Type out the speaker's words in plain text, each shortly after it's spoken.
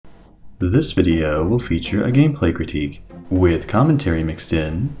This video will feature a gameplay critique, with commentary mixed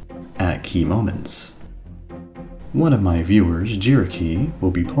in at key moments. One of my viewers, Jiraki,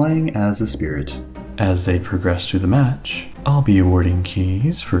 will be playing as a spirit. As they progress through the match, I'll be awarding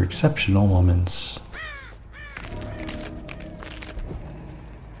keys for exceptional moments.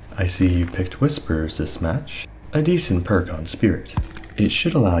 I see you picked Whispers this match, a decent perk on Spirit. It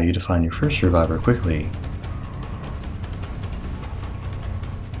should allow you to find your first survivor quickly.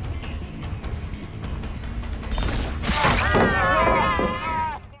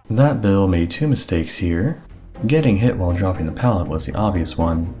 That Bill made two mistakes here. Getting hit while dropping the pallet was the obvious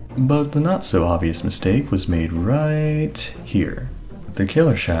one, but the not so obvious mistake was made right here. The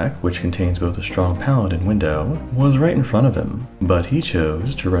killer shack, which contains both a strong pallet and window, was right in front of him, but he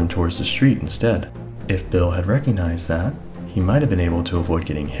chose to run towards the street instead. If Bill had recognized that, he might have been able to avoid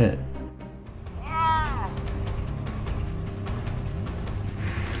getting hit.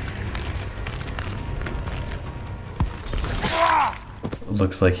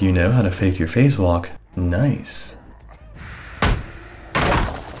 Looks like you know how to fake your phase walk. Nice.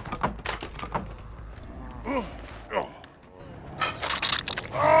 I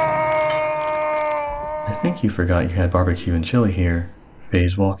think you forgot you had barbecue and chili here.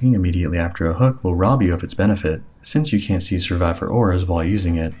 Phase walking immediately after a hook will rob you of its benefit, since you can't see survivor auras while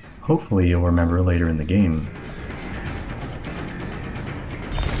using it. Hopefully you'll remember later in the game.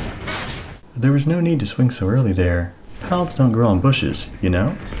 There was no need to swing so early there. Pallets don't grow on bushes, you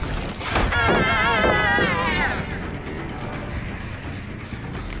know?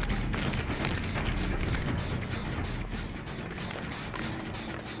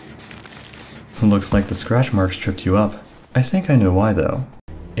 Looks like the scratch marks tripped you up. I think I know why though.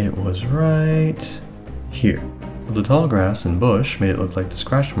 It was right here. The tall grass and bush made it look like the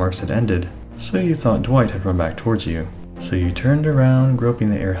scratch marks had ended, so you thought Dwight had run back towards you. So you turned around,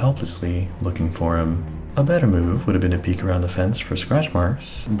 groping the air helplessly, looking for him. A better move would have been to peek around the fence for scratch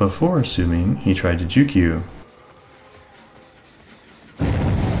marks, before assuming he tried to juke you.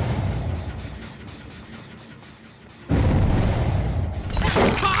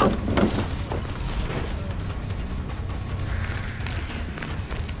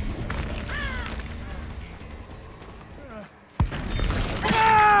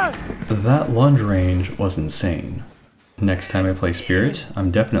 That lunge range was insane. Next time I play Spirit,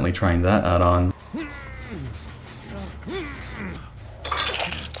 I'm definitely trying that out on.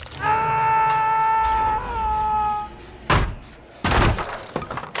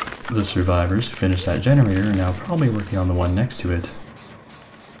 The survivors who finished that generator are now probably working on the one next to it.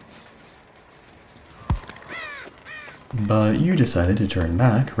 But you decided to turn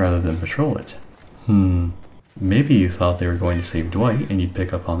back rather than patrol it. Maybe you thought they were going to save Dwight and you'd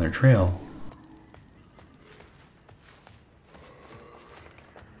pick up on their trail.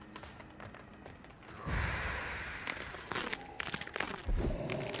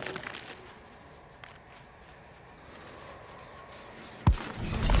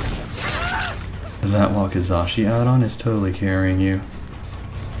 That Wakizashi add-on is totally carrying you.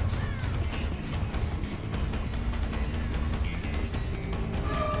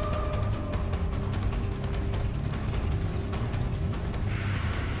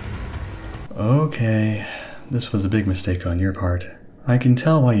 Okay, this was a big mistake on your part. I can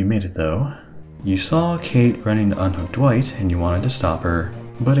tell why you made it though. You saw Kate running to unhook Dwight and you wanted to stop her.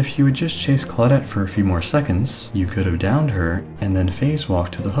 But if you had just chased Claudette for a few more seconds, you could have downed her and then phase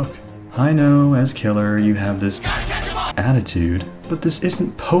walked to the hook. I know, as killer, you have this attitude, but this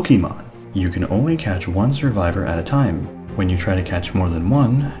isn't Pokemon. You can only catch one survivor at a time. When you try to catch more than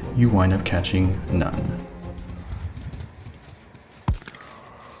one, you wind up catching none.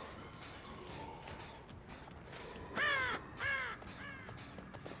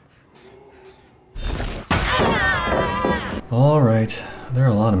 Alright, there are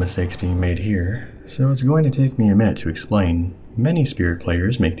a lot of mistakes being made here, so it's going to take me a minute to explain. Many Spirit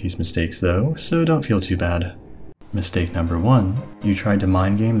players make these mistakes though, so don't feel too bad. Mistake number 1. You tried to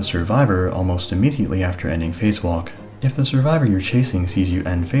mind game the survivor almost immediately after ending phase walk. If the survivor you're chasing sees you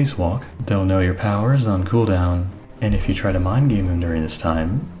end phase walk, they'll know your power is on cooldown. And if you try to mind game them during this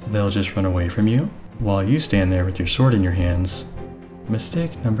time, they'll just run away from you, while you stand there with your sword in your hands.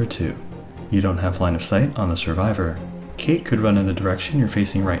 Mistake number 2. You don't have line of sight on the survivor. Kate could run in the direction you're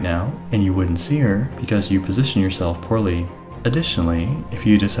facing right now, and you wouldn't see her because you position yourself poorly. Additionally, if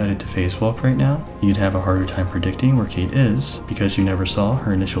you decided to phase walk right now, you'd have a harder time predicting where Kate is because you never saw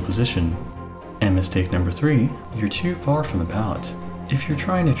her initial position. And mistake number 3, you're too far from the pallet. If you're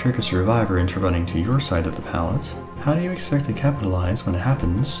trying to trick a survivor into running to your side of the pallet, how do you expect to capitalize when it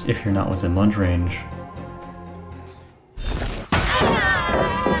happens if you're not within lunge range?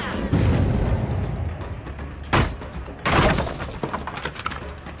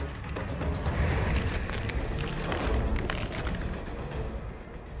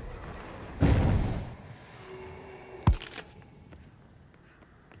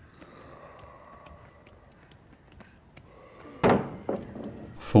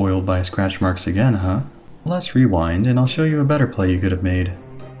 Foiled by scratch marks again, huh? Let's rewind and I'll show you a better play you could have made.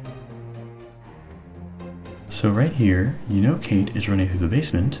 So right here, you know Kate is running through the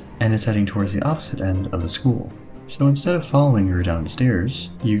basement and is heading towards the opposite end of the school. So instead of following her down the stairs,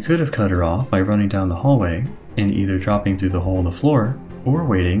 you could have cut her off by running down the hallway and either dropping through the hole in the floor or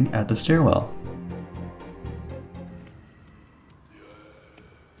waiting at the stairwell.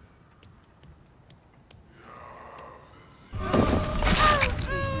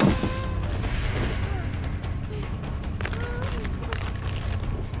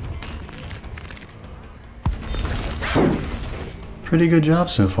 Pretty good job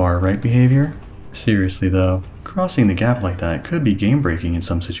so far, right, behavior? Seriously though, crossing the gap like that could be game-breaking in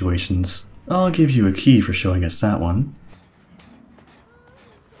some situations. I'll give you a key for showing us that one.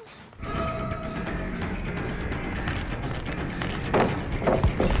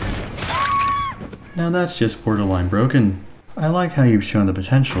 Now that's just borderline broken. I like how you've shown the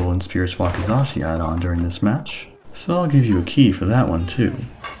potential in Spirit's Wakizashi add-on during this match, so I'll give you a key for that one too.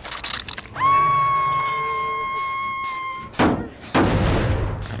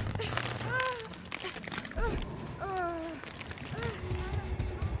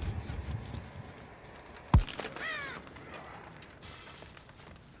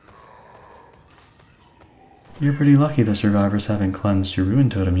 You're pretty lucky the survivors haven't cleansed your ruin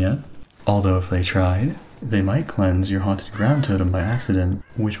totem yet. Although if they tried, they might cleanse your haunted ground totem by accident,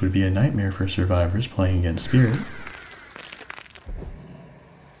 which would be a nightmare for survivors playing against Spirit.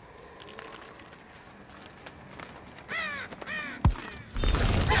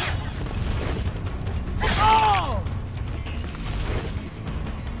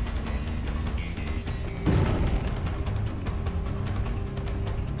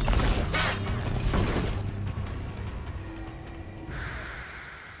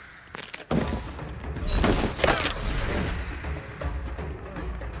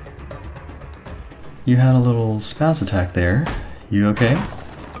 You had a little spaz attack there. You okay?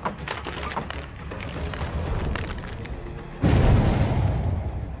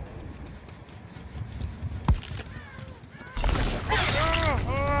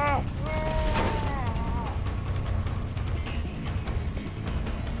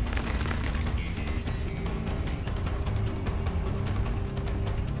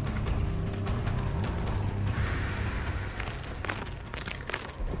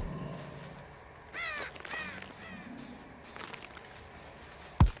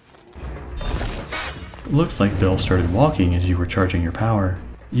 Looks like Bill started walking as you were charging your power.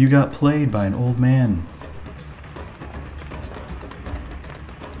 You got played by an old man.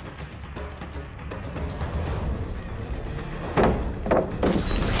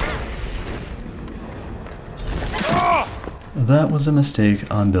 That was a mistake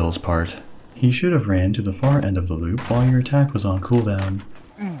on Bill's part. He should have ran to the far end of the loop while your attack was on cooldown.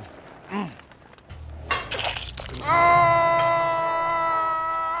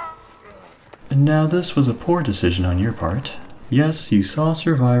 Now this was a poor decision on your part. Yes, you saw a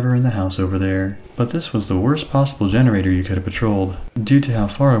survivor in the house over there, but this was the worst possible generator you could have patrolled, due to how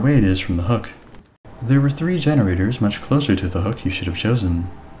far away it is from the hook. There were 3 generators much closer to the hook you should have chosen.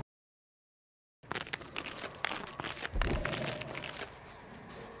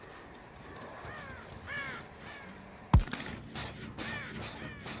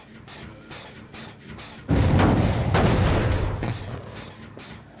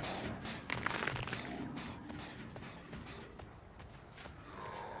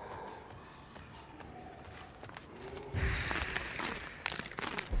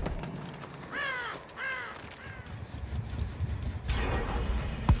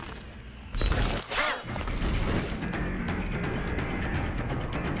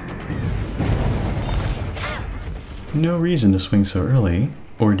 No reason to swing so early,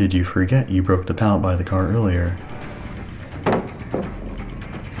 or did you forget you broke the pallet by the car earlier?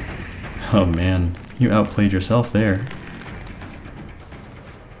 Oh man, you outplayed yourself there.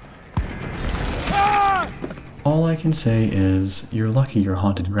 All I can say is, you're lucky your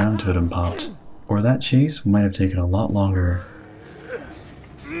haunted ground totem popped, or that chase might have taken a lot longer.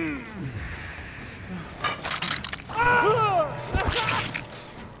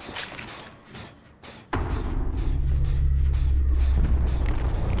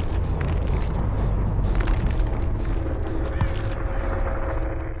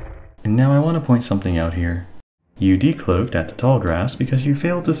 Now I want to point something out here. You decloaked at the tall grass because you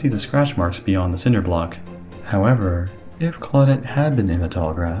failed to see the scratch marks beyond the cinder block. However, if Claudette had been in the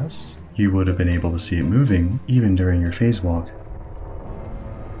tall grass, you would have been able to see it moving even during your phase walk.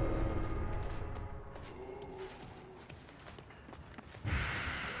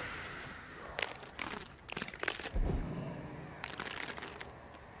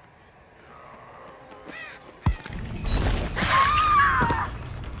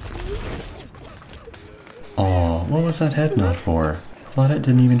 was that head nod for? Claudette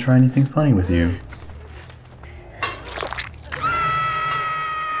didn't even try anything funny with you.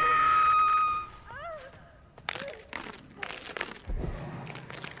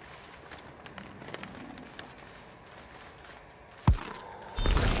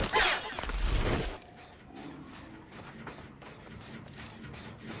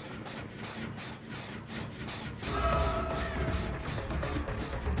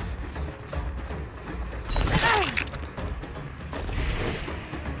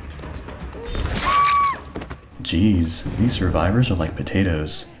 Jeez, these survivors are like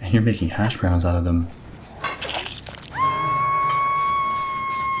potatoes, and you're making hash browns out of them.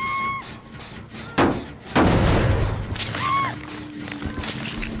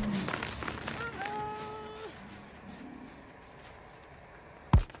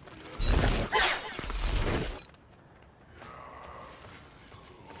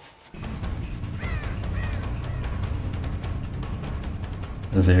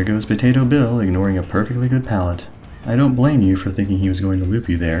 There goes Potato Bill, ignoring a perfectly good pallet. I don't blame you for thinking he was going to loop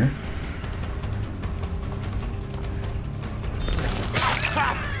you there.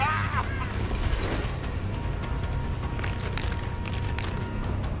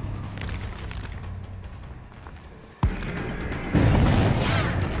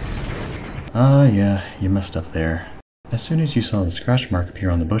 Yeah, you messed up there. As soon as you saw the scratch mark appear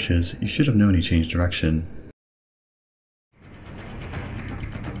on the bushes, you should have known he changed direction.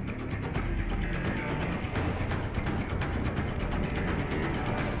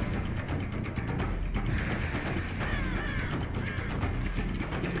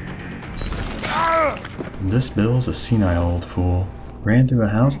 This Bill's a senile old fool. Ran through a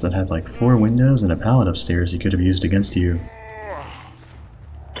house that had like 4 windows and a pallet upstairs he could have used against you.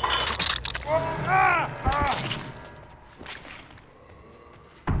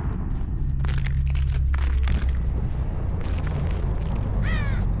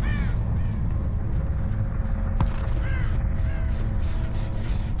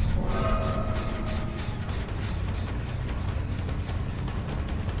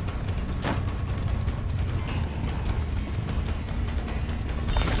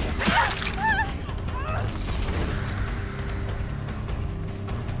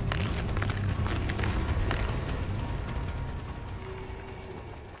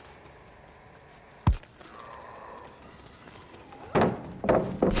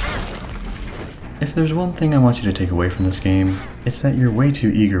 If there's one thing I want you to take away from this game, it's that you're way too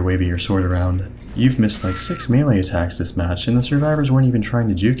eager waving your sword around. You've missed like 6 melee attacks this match and the survivors weren't even trying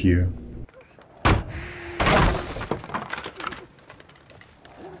to juke you.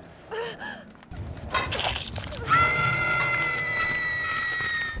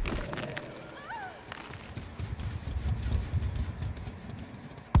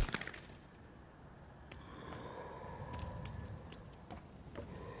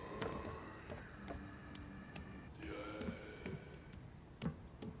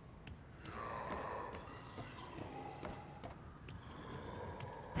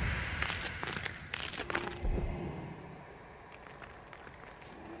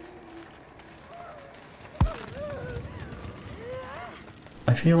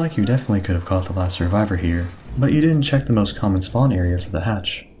 I feel like you definitely could have caught the last survivor here, but you didn't check the most common spawn area for the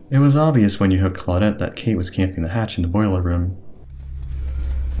hatch. It was obvious when you hooked Claudette that Kate was camping the hatch in the boiler room.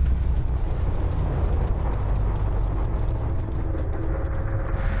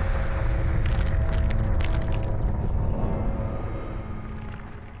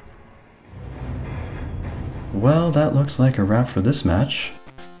 Well, that looks like a wrap for this match.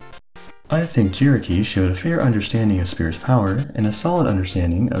 I think Jiriki showed a fair understanding of Spirit's power and a solid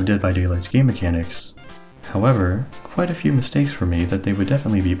understanding of Dead by Daylight's game mechanics. However, quite a few mistakes were made that they would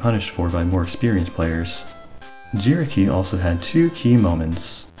definitely be punished for by more experienced players. Jiriki also had 2 key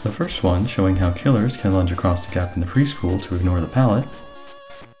moments. The first one showing how killers can lunge across the gap in the preschool to ignore the pallet,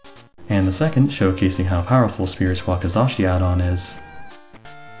 and the second showcasing how powerful Spirit's Wakizashi add-on is.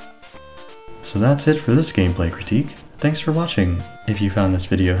 So that's it for this gameplay critique. Thanks for watching. If you found this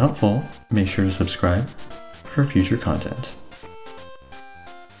video helpful, make sure to subscribe for future content.